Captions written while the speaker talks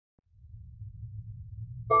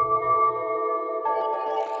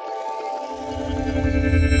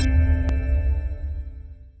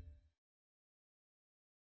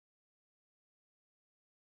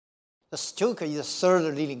The stroke is the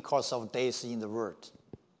third leading cause of death in the world,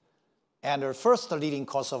 and the first leading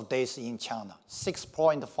cause of death in China.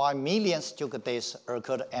 6.5 million stroke deaths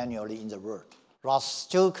occurred annually in the world. Thus,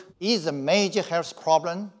 stroke is a major health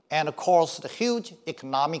problem and caused huge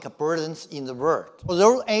economic burdens in the world.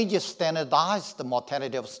 Although age standardized, the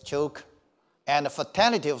mortality of stroke and the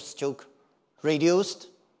fatality of stroke reduced.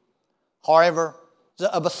 However,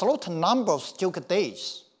 the absolute number of stroke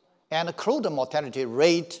deaths and crude mortality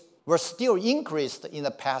rate were still increased in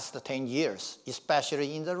the past 10 years,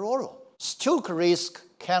 especially in the rural. Stroke risk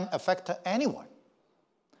can affect anyone,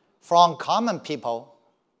 from common people,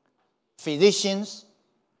 physicians,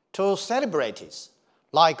 to celebrities,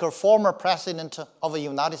 like a former President of the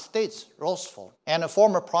United States, Roosevelt, and a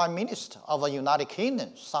former Prime Minister of the United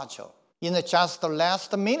Kingdom, Thatcher. In just the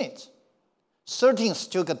last minute, 13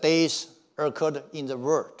 stroke deaths occurred in the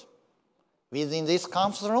world. Within this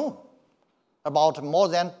conference room, about more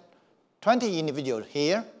than 20 individuals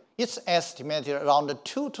here, it's estimated around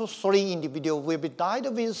 2 to 3 individuals will be died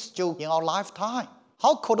with stroke in our lifetime.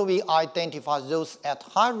 How could we identify those at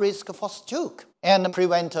high risk for stroke and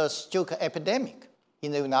prevent a stroke epidemic?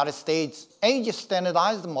 In the United States,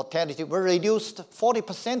 age-standardized mortality was reduced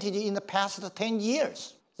 40% in the past 10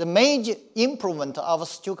 years. The major improvement of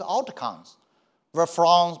stroke outcomes were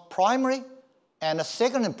from primary and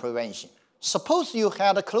secondary prevention. Suppose you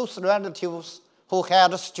had close relatives who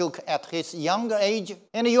had a stroke at his younger age,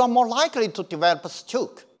 and you are more likely to develop a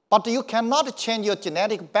stroke. But you cannot change your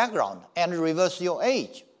genetic background and reverse your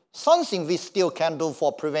age. Something we still can do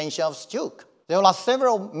for prevention of stroke. There are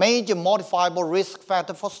several major modifiable risk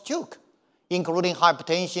factors for stroke, including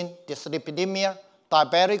hypertension, dyslipidemia,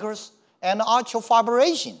 diabetes, and atrial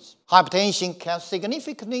fibrillations. Hypertension can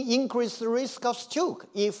significantly increase the risk of stroke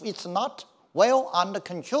if it's not well under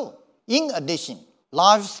control. In addition,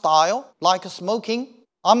 lifestyle like smoking,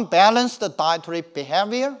 unbalanced dietary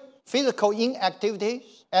behavior, physical inactivity,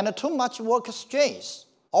 and too much work stress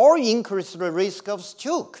all increase the risk of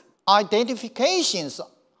stroke. Identification's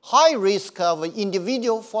high risk of an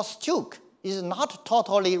individual for stroke is not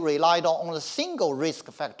totally relied on a single risk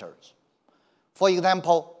factors. For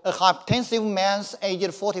example, a hypertensive man's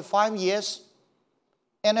aged 45 years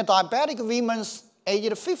and a diabetic woman's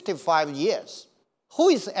aged 55 years. Who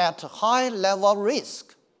is at high level of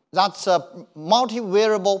risk? That's a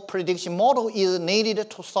multivariable prediction model is needed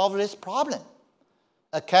to solve this problem.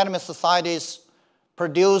 Academic societies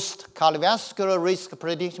produced cardiovascular risk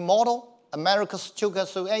prediction model. American Stroke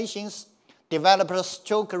Associations developed a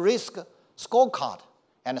stroke risk scorecard,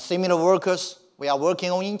 and similar workers we are working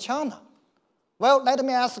on in China. Well, let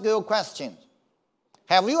me ask you a question.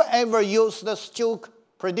 Have you ever used the stroke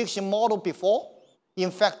prediction model before? In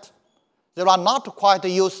fact, they are not quite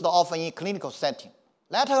used often in clinical setting,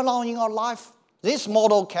 let alone in our life. This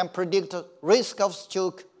model can predict risk of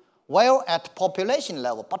stroke well at population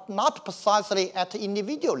level, but not precisely at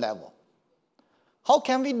individual level. How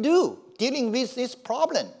can we do dealing with these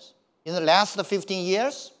problems? In the last 15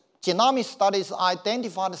 years, genomic studies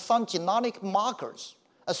identified some genetic markers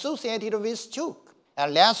associated with stroke.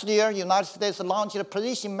 And last year, the United States launched a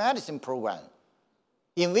precision medicine program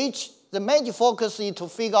in which the major focus is to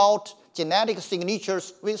figure out genetic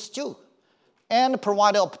signatures with stroke and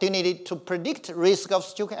provide an opportunity to predict risk of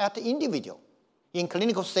stroke at the individual. In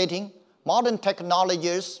clinical setting, modern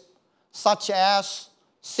technologies such as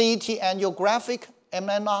CT angiographic,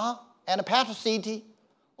 MRI, and PET-CT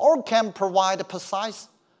all can provide precise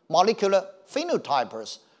molecular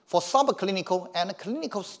phenotypes for subclinical and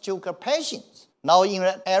clinical stroke patients. Now in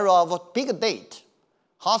an era of big data,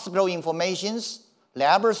 hospital informations,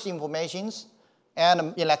 laboratory informations,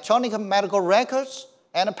 and electronic medical records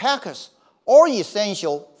and packets are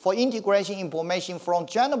essential for integrating information from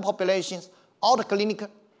general populations, out-clinic,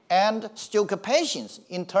 and stroke patients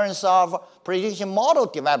in terms of prediction model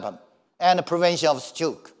development and prevention of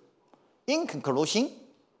stroke. In conclusion,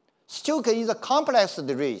 stroke is a complex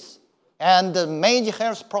disease and a major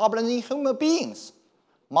health problem in human beings.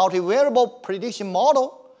 Multivariable prediction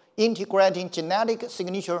model integrating genetic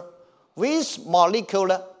signature with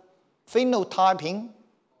molecular phenotyping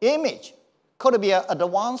image could be an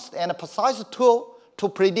advanced and precise tool to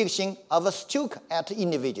prediction of a stroke at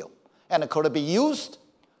individual, and could be used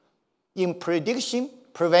in prediction,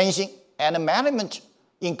 prevention, and management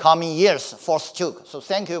in coming years for stroke. So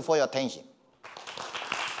thank you for your attention.